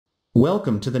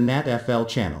Welcome to the NatFL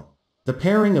channel. The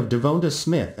pairing of DeVonta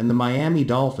Smith and the Miami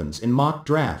Dolphins in mock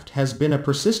draft has been a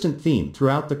persistent theme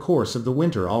throughout the course of the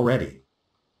winter already.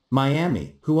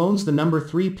 Miami, who owns the number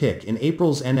 3 pick in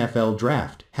April's NFL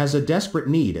draft, has a desperate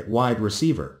need at wide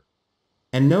receiver.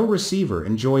 And no receiver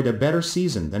enjoyed a better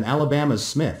season than Alabama's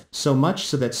Smith, so much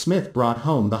so that Smith brought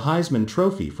home the Heisman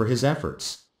Trophy for his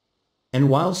efforts. And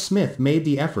while Smith made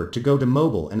the effort to go to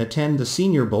Mobile and attend the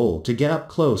Senior Bowl to get up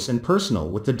close and personal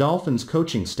with the Dolphins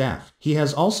coaching staff, he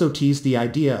has also teased the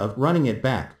idea of running it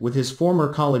back with his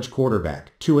former college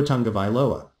quarterback, Tua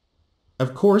Tagovailoa.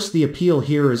 Of course, the appeal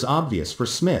here is obvious for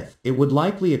Smith. It would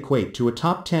likely equate to a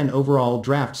top 10 overall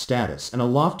draft status and a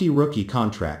lofty rookie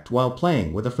contract while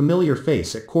playing with a familiar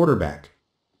face at quarterback.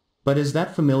 But is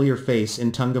that familiar face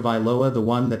in Tagovailoa the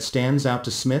one that stands out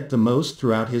to Smith the most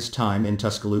throughout his time in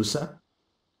Tuscaloosa?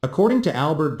 According to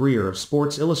Albert Breer of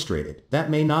Sports Illustrated,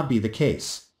 that may not be the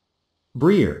case.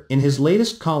 Breer, in his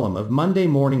latest column of Monday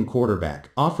Morning Quarterback,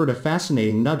 offered a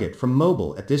fascinating nugget from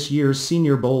Mobile at this year's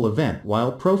Senior Bowl event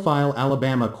while profile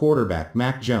Alabama quarterback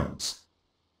Mac Jones.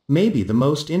 Maybe the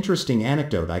most interesting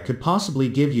anecdote I could possibly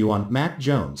give you on Mac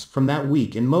Jones from that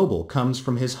week in Mobile comes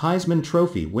from his Heisman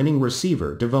Trophy winning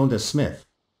receiver DeVonta Smith.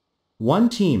 One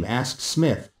team asked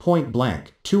Smith, point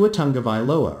blank, Tua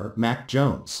Tagovailoa or Mac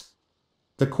Jones?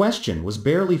 The question was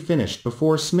barely finished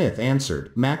before Smith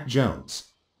answered, Mac Jones.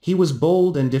 He was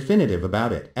bold and definitive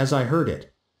about it, as I heard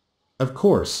it. Of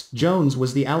course, Jones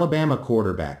was the Alabama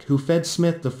quarterback who fed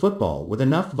Smith the football with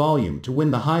enough volume to win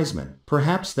the Heisman.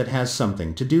 Perhaps that has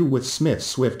something to do with Smith's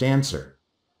swift answer.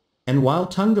 And while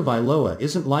Tagovailoa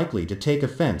isn't likely to take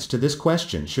offense to this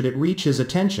question should it reach his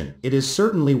attention, it is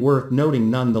certainly worth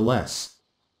noting nonetheless.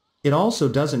 It also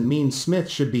doesn't mean Smith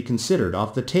should be considered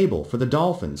off the table for the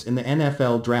Dolphins in the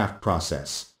NFL draft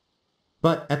process.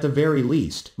 But, at the very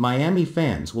least, Miami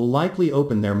fans will likely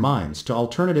open their minds to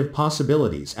alternative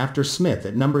possibilities after Smith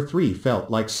at number 3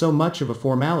 felt like so much of a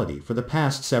formality for the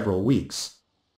past several weeks.